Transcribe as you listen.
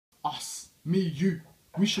us, me, you,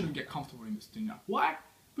 we shouldn't get comfortable in this dunya. Why?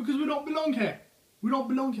 Because we don't belong here. We don't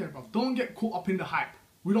belong here, bruv. Don't get caught up in the hype.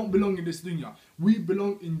 We don't belong in this dunya. We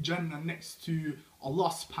belong in Jannah next to Allah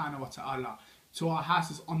subhanahu wa ta'ala, to our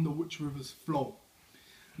houses under which rivers flow.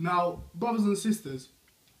 Now, brothers and sisters,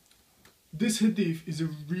 this hadith is a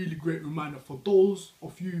really great reminder for those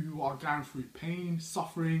of you who are going through pain,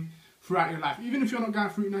 suffering throughout your life. Even if you're not going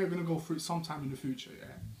through it now, you're going to go through it sometime in the future,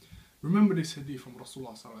 yeah? Remember this hadith from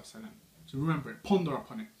Rasulullah sallallahu alaihi wasallam. So remember it, ponder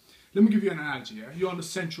upon it. Let me give you an analogy, yeah? You're on the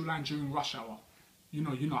central line during rush hour. You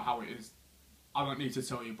know how it is. I don't need to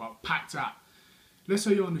tell you, but packed out. Let's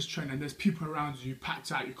say you're on this train and there's people around you,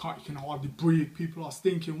 packed out, you can hardly breathe, people are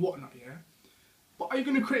stinking, whatnot, yeah? But are you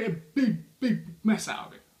going to create a big mess out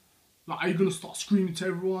of it? Like, are you going to start screaming to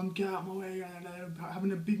everyone, get out of my way,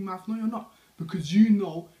 having a big mouth? No, you're not. Because you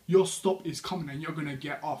know your stop is coming and you're going to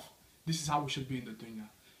get off. This is how we should be in the dunya.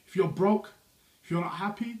 If you're broke, if you're not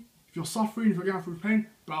happy, if you're suffering, if you're going through pain,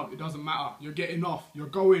 bro, it doesn't matter. You're getting off. You're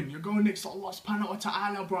going next to Allah subhanahu wa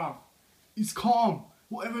ta'ala, bro. It's calm.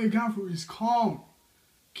 Whatever you're going through is calm.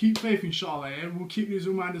 Keep faith, inshallah, yeah? We'll keep these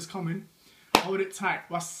reminders coming. Hold it tight.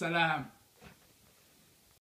 Wassalam.